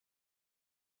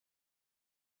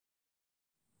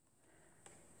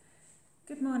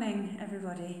Good morning,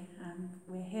 everybody.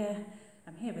 I'm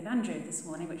here with Andrew this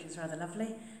morning, which is rather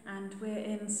lovely, and we're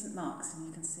in St Mark's, and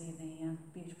you can see the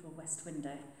beautiful west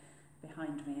window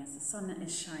behind me as the sun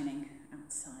is shining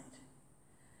outside.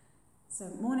 So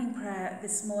morning prayer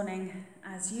this morning,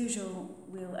 as usual,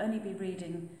 we'll only be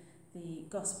reading the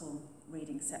gospel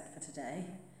reading set for today.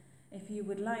 If you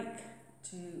would like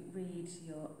to read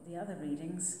the other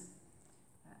readings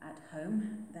at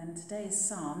home, then today's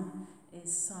psalm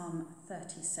is Psalm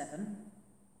 37,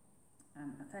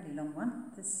 a fairly long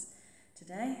one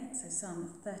today, so Psalm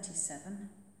 37.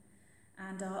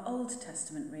 And our Old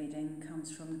Testament reading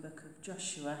comes from the book of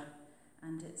Joshua,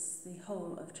 and it's the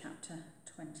whole of chapter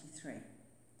 23.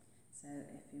 So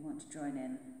if you want to join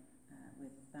in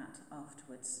with that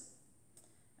afterwards,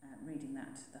 reading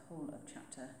the whole of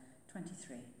chapter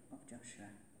 23 of Joshua.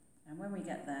 And when we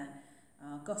get there,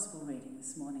 our gospel reading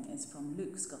this morning is from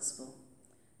Luke's Gospel,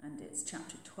 and it's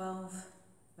chapter 12,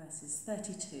 verses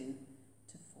 32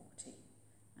 to 40.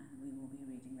 And we will be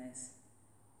reading those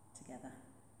together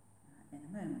in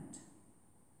a moment.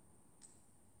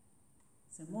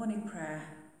 So morning prayer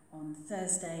on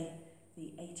Thursday,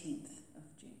 the 18th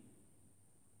of June.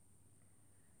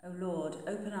 O Lord,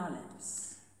 open our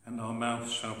lips, and our mouth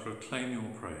shall proclaim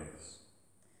your praise.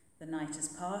 The night has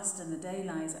passed and the day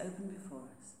lies open before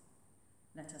us.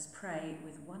 Let us pray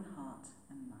with one heart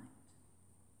and mind.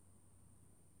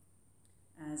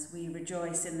 As we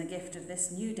rejoice in the gift of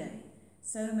this new day,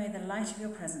 so may the light of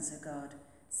your presence, O God,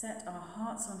 set our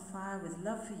hearts on fire with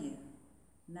love for you,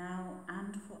 now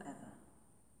and forever.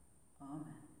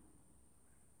 Amen.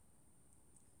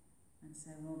 And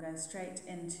so we'll go straight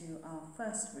into our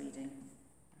first reading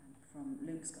from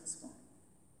Luke's Gospel.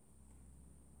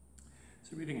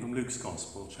 So reading from Luke's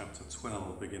Gospel, chapter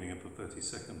 12, beginning at the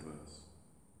 32nd verse.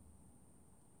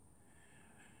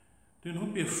 Do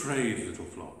not be afraid, little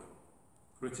flock,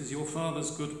 for it is your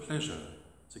Father's good pleasure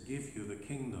to give you the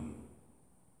kingdom.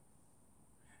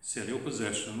 Sell your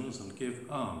possessions and give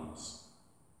alms.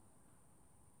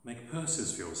 Make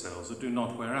purses for yourselves that do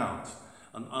not wear out,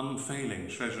 an unfailing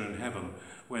treasure in heaven,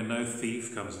 where no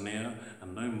thief comes near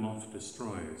and no moth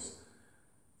destroys.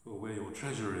 For where your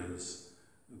treasure is,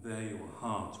 there your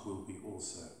heart will be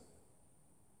also.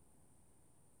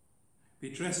 Be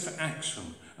dressed for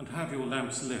action and have your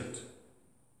lamps lit.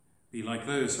 Be like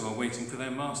those who are waiting for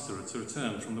their master to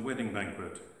return from the wedding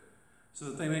banquet, so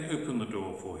that they may open the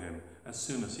door for him as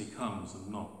soon as he comes and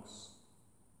knocks.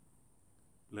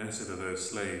 Blessed are those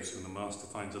slaves whom the master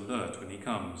finds alert when he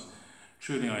comes.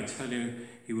 Truly I tell you,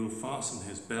 he will fasten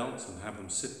his belt and have them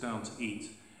sit down to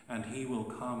eat, and he will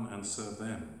come and serve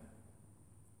them.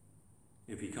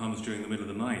 If he comes during the middle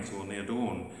of the night or near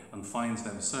dawn and finds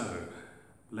them so,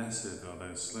 blessed are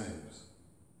those slaves.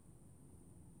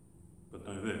 But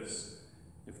know this,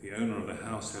 if the owner of the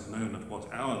house had known at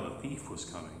what hour the thief was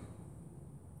coming,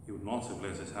 he would not have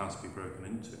let his house be broken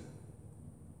into.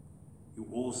 You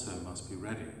also must be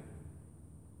ready,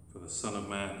 for the Son of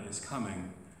Man is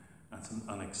coming at an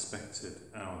unexpected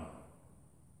hour.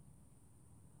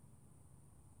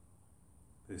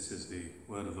 This is the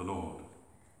word of the Lord.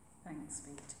 Thanks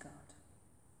be to God.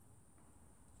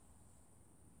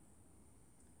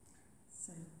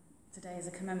 So today is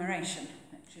a commemoration,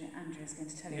 which Andrew is going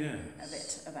to tell you a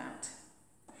bit about.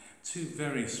 Two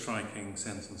very striking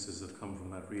sentences that come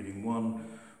from that reading.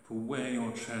 One, for where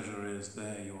your treasure is,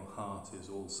 there your heart is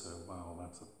also. Wow,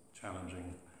 that's a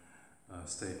challenging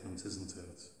statement, isn't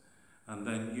it? And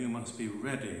then you must be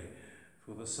ready,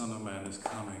 for the Son of Man is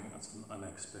coming at an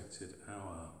unexpected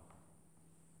hour.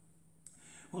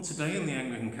 Well, today in the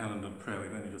Anglican calendar prayer,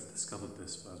 we've only just discovered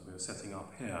this as we were setting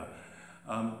up here,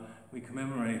 we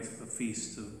commemorate the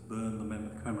feast of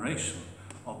commemoration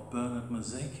of Bernard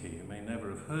Mazzecchi. You may never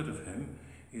have heard of him.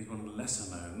 He's one of the lesser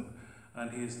known,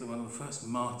 and he's one of the first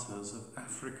martyrs of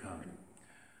Africa.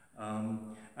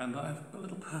 And I have a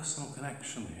little personal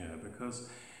connection here because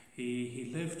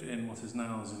he lived in what is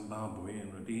now Zimbabwe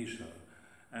in Rhodesia,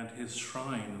 and his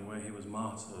shrine where he was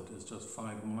martyred is just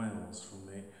 5 miles from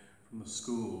the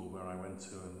school where I went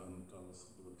to and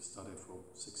studied for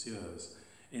 6 years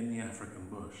in the African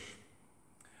bush.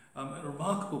 A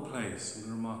remarkable place and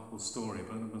a remarkable story.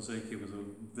 Bernard Mazzecchi was a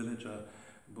villager,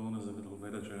 born as a little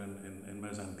villager in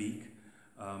Mozambique,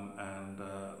 and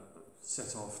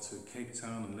set off to Cape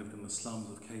Town and lived in the slums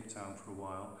of Cape Town for a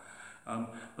while.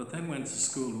 But then went to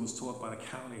school and was taught by the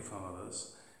Cowley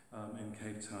Fathers in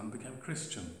Cape Town, became a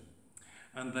Christian.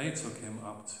 And they took him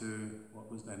up to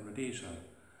what was then Rhodesia.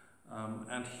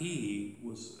 And he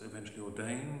was eventually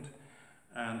ordained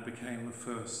and became the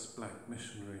first black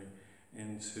missionary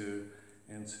into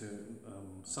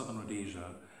southern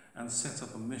Rhodesia and set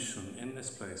up a mission in this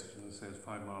place, which as I say is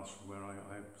 5 miles from where I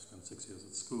spent 6 years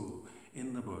at school,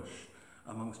 in the bush,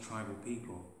 amongst tribal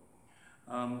people.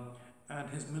 And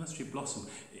his ministry blossomed.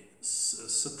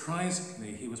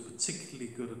 Surprisingly, he was particularly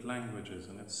good at languages,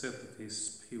 and it's said that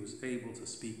he was able to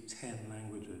speak 10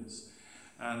 languages.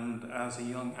 And as a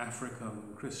young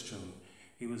African Christian,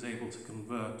 he was able to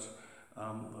convert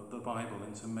the Bible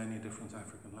into many different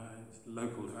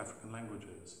local African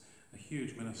languages. A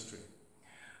huge ministry.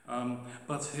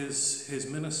 But his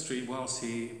ministry, whilst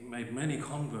he made many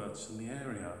converts in the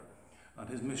area, and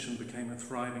his mission became a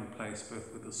thriving place,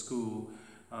 both with the school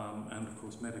and, of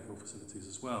course, medical facilities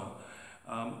as well.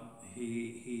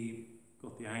 He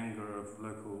got the anger of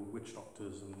local witch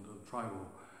doctors and tribal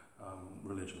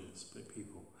religions,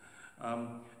 people.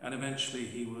 And eventually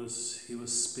he was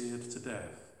speared to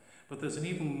death. But there's an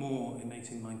even more in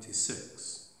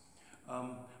 1896.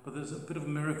 But there's a bit of a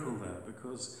miracle there,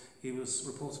 because he was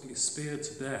reportedly speared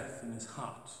to death in his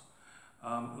hut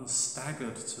and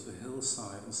staggered to the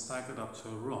hillside and staggered up to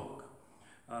a rock.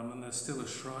 And there's still a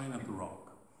shrine at the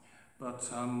rock.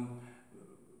 But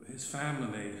his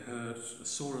family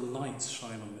saw a light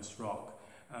shine on this rock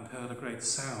and heard a great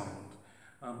sound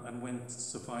and went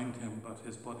to find him, but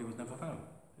his body was never found.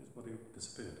 His body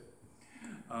disappeared.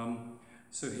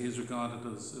 So he is regarded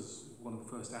as one of the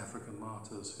first African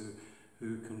martyrs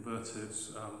who converted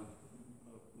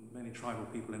many tribal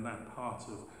people in that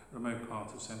remote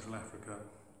part of Central Africa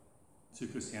to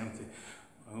Christianity.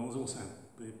 I also had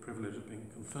the privilege of being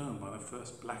confirmed by the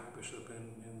first black bishop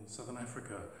in Southern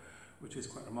Africa, which is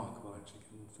quite remarkable, actually,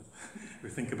 if we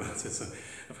think about it,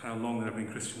 of how long there have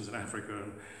been Christians in Africa,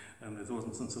 and it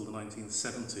wasn't until the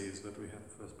 1970s that we had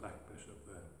the first black bishop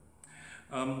there.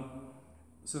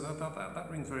 So that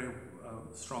rings very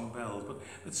strong bells, but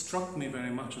it struck me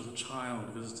very much as a child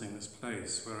visiting this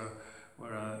place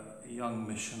where a young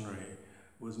missionary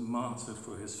was martyred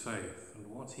for his faith, and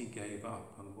what he gave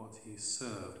up and what he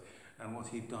served and what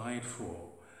he died for,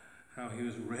 how he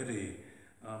was ready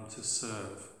to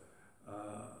serve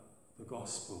the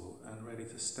gospel and ready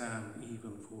to stand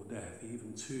even for death,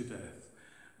 even to death,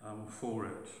 for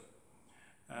it.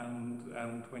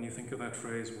 And when you think of that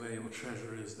phrase, where your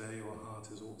treasure is, there your heart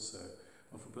is also.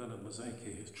 Well, for Bernard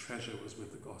Mazeki, his treasure was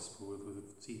with the gospel,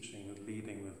 with teaching, with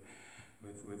leading,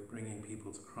 with bringing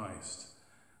people to Christ.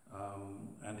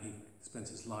 And he spent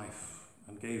his life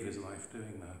and gave his life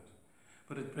doing that.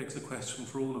 But it begs the question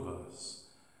for all of us,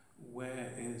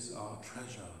 where is our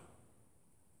treasure?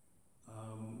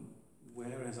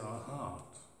 Where is our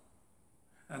heart?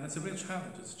 And it's a real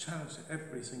challenge. It's a challenge to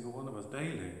every single one of us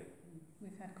daily.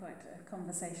 We've had quite a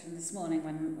conversation this morning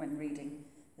when reading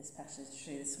this passage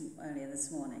through earlier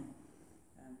this morning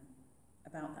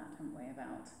about that, haven't we?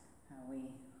 About how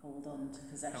we hold on to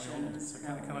possessions.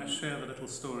 Can I share the little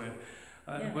story?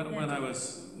 When I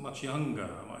was much younger,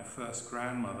 my first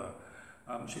grandmother,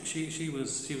 she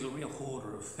was a real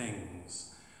hoarder of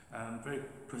things and very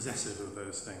possessive of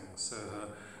those things. So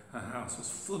her house was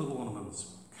full of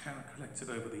ornaments collected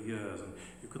over the years, and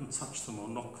you couldn't touch them or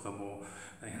knock them, or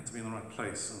they had to be in the right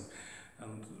place,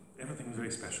 and everything was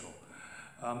very special.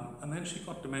 And then she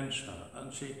got dementia,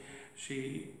 and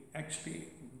she actually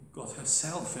got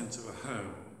herself into a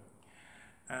home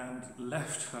and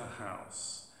left her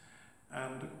house,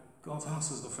 and got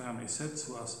us as the family, said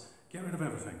to us, get rid of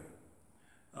everything.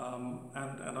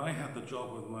 And I had the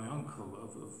job with my uncle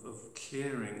of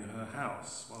clearing her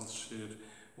house once she'd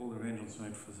all the arrangements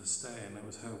made for her to stay, and it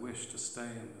was her wish to stay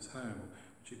in this home.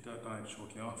 She died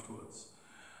shortly afterwards.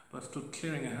 But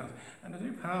clearing her house, and it's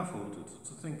very powerful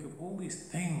to think of all these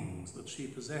things that she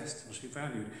possessed and she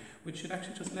valued, which she'd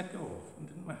actually just let go of and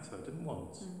didn't matter, didn't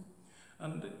want.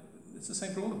 And it's the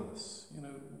same for all of us. You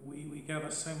know, we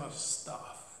gather so much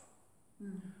stuff,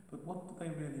 but what do they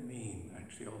really mean,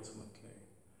 actually, ultimately?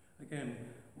 Again,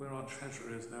 where our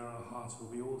treasure is, there our heart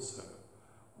will be also.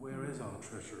 Where is our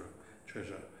treasure?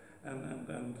 And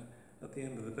at the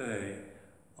end of the day,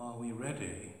 are we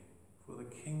ready for the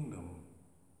kingdom?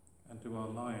 And do our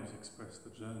lives express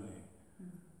the journey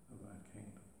of that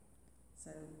kingdom?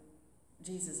 So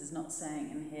Jesus is not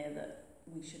saying in here that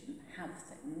we shouldn't have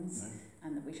things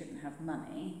and that we shouldn't have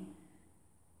money,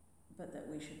 but that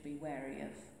we should be wary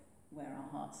of where our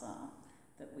hearts are,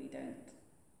 that we don't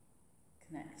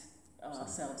connect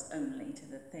ourselves only to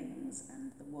the things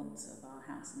and the wants of our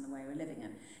house and the way we're living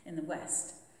in. In the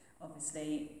West,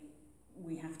 obviously,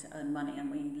 we have to earn money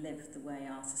and we live the way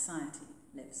our society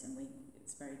lives, and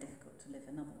it's very difficult to live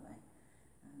another way.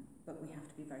 But we have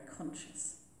to be very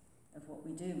conscious of what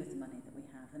we do with the money that we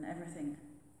have, and everything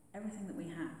that we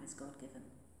have is God-given.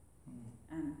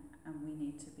 And we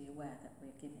need to be aware that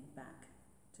we're giving back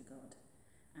to God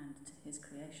and to his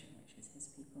creation, which is his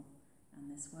people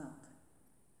and this world.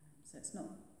 So it's not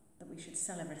that we should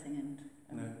sell everything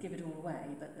and give it all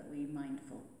away, but that we're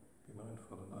mindful. Be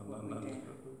mindful and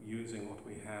using what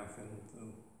we have in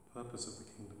the purpose of the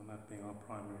kingdom, and that being our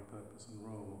primary purpose and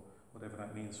role, whatever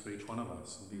that means for each one of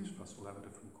us, and each of us will have a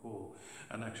different call.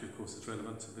 And actually, of course, it's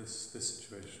relevant to this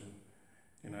situation.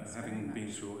 Yes, having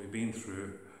been through what we've been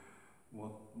through,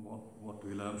 what do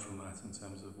we learn from that in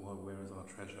terms of where is our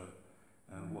treasure,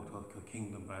 and what are the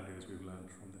kingdom values we've learned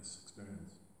from this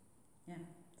experience? Yeah,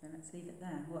 so let's leave it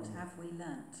there. What have we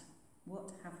learnt?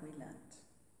 What have we learnt?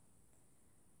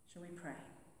 Shall we pray?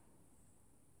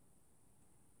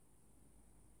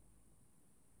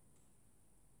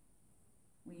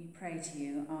 We pray to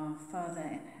you, our Father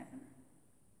in heaven.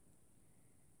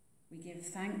 We give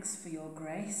thanks for your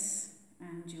grace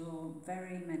and your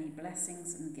very many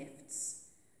blessings and gifts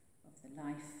of the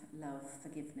life, love,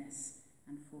 forgiveness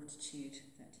and fortitude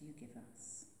that you give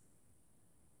us.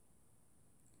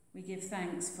 We give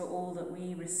thanks for all that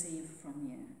we receive from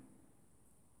you.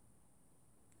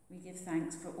 We give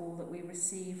thanks for all that we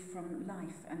receive from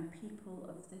life and people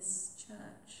of this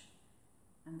church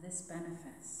and this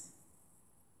benefice.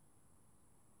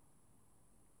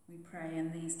 We pray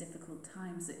in these difficult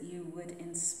times that you would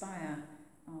inspire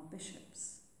our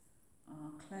bishops,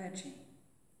 our clergy,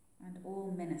 and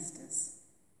all ministers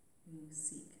who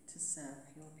seek to serve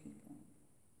your people.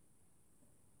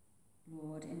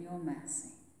 Lord, in your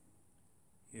mercy,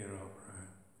 hear our prayer.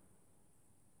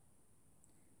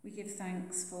 We give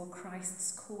thanks for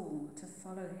Christ's call to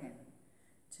follow him,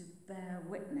 to bear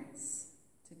witness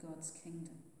to God's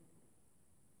kingdom.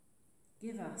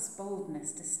 Give us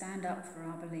boldness to stand up for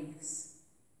our beliefs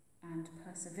and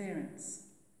perseverance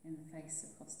in the face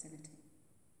of hostility.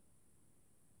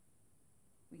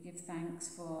 We give thanks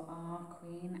for our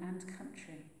Queen and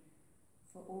country,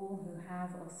 for all who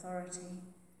have authority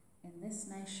in this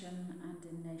nation and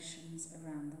in nations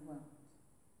around the world.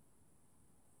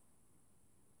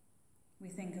 We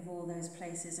think of all those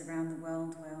places around the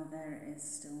world where there is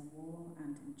still war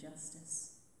and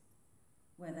injustice,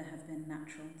 where there have been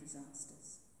natural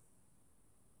disasters.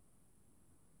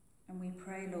 And we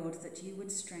pray, Lord, that you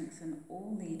would strengthen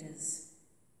all leaders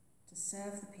to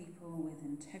serve the people with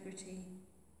integrity,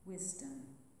 wisdom,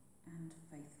 and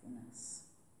faithfulness.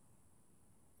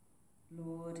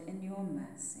 Lord, in your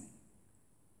mercy,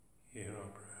 hear our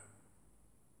prayer.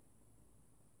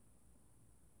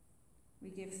 We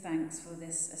give thanks for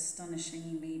this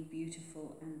astonishingly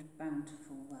beautiful and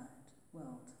bountiful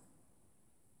world.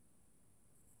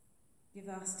 Give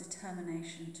us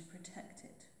determination to protect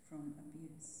it from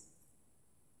abuse.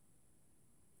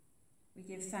 We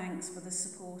give thanks for the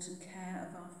support and care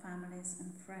of our families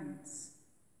and friends,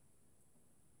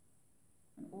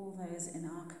 and all those in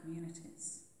our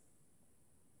communities.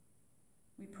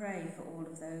 We pray for all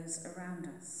of those around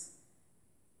us,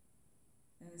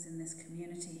 those in this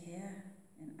community here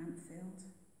in Ampfield,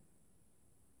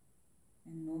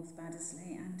 in North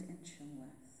Baddesley and in Chilworth.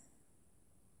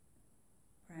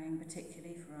 Praying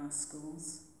particularly for our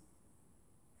schools,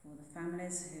 for the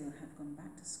families who have gone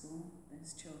back to school,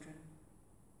 those children,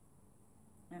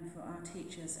 and for our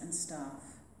teachers and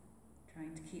staff,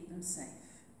 trying to keep them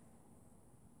safe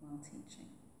while teaching.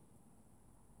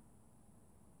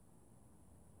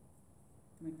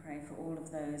 We pray for all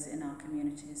of those in our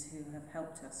communities who have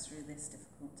helped us through this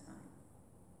difficult time.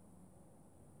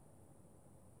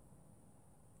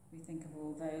 We think of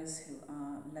all those who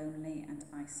are lonely and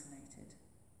isolated,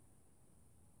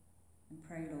 and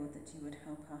pray, Lord, that you would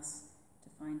help us to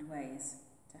find ways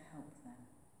to help them.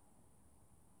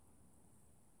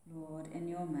 Lord, in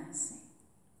your mercy,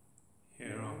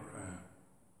 hear our prayer.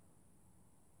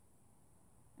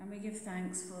 And we give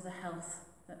thanks for the health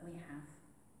that we have.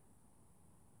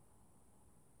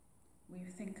 We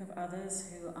think of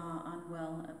others who are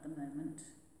unwell at the moment,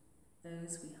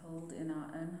 those we hold in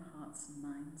our own hearts and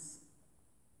minds,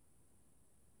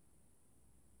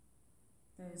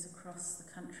 those across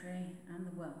the country and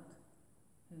the world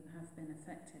who have been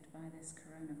affected by this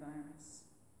coronavirus,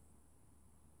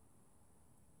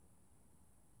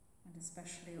 and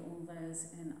especially all those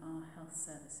in our health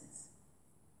services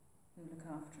who look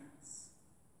after us.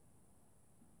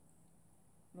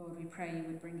 Lord, we pray you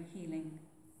would bring healing,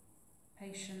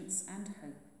 patience and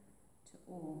hope to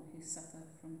all who suffer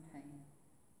from pain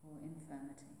or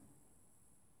infirmity.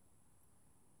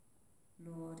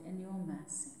 Lord, in your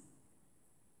mercy,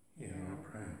 hear our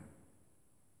prayer.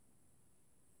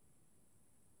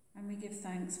 And we give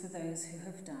thanks for those who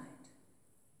have died,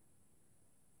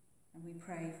 and we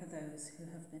pray for those who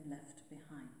have been left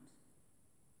behind.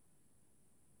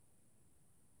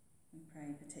 We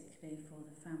pray particularly for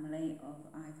the family of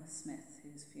Ivor Smith,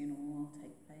 whose funeral will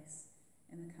take place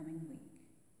in the coming week.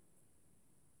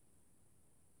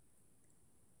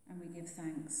 And we give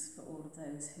thanks for all of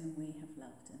those whom we have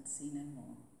loved and see no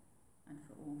more, and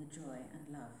for all the joy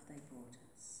and love they brought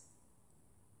us.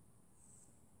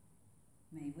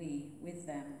 May we, with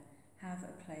them, have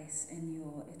a place in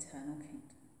your eternal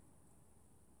kingdom.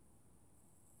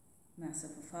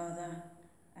 Merciful Father,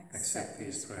 accept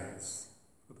these prayers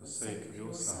for the sake of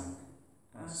your Son,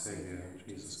 our Saviour,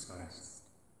 Jesus Christ.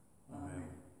 Amen.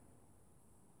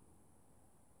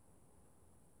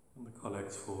 And the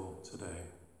collect for today.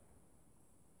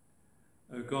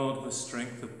 O God, the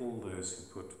strength of all those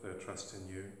who put their trust in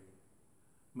you,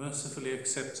 mercifully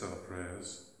accept our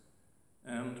prayers,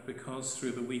 and because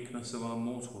through the weakness of our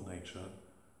mortal nature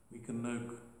we can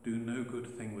do no good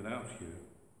thing without you,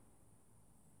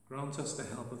 grant us the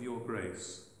help of your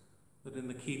grace, that in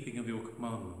the keeping of your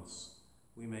commandments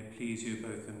we may please you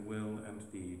both in will and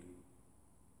deed.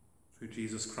 Through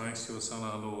Jesus Christ, your Son,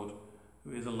 our Lord,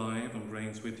 who is alive and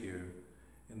reigns with you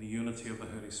in the unity of the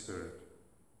Holy Spirit,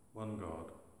 one God,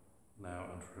 now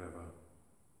and forever.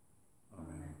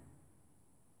 Amen.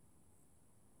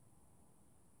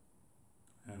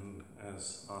 And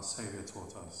as our Saviour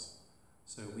taught us,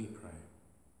 so we pray.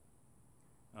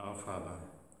 Our Father,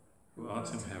 who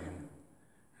art in heaven,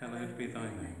 hallowed be thy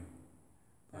name.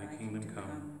 Thy kingdom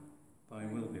come, thy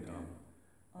will be done,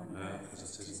 on earth as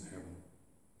it is in heaven.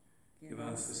 Give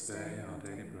us this day our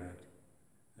daily bread,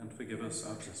 and forgive us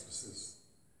our trespasses,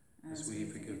 as we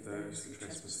forgive those who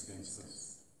trespass against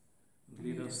us. And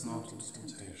lead us not into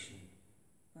temptation,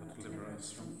 but deliver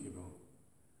us from evil.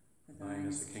 For thine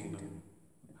is the kingdom,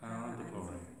 the power and the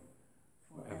glory,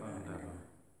 forever and ever.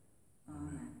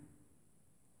 Amen.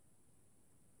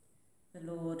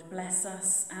 The Lord bless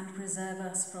us and preserve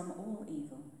us from all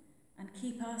evil, and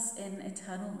keep us in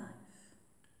eternal life.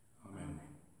 Amen.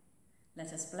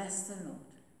 Let us bless the Lord.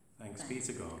 Thanks be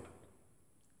to God.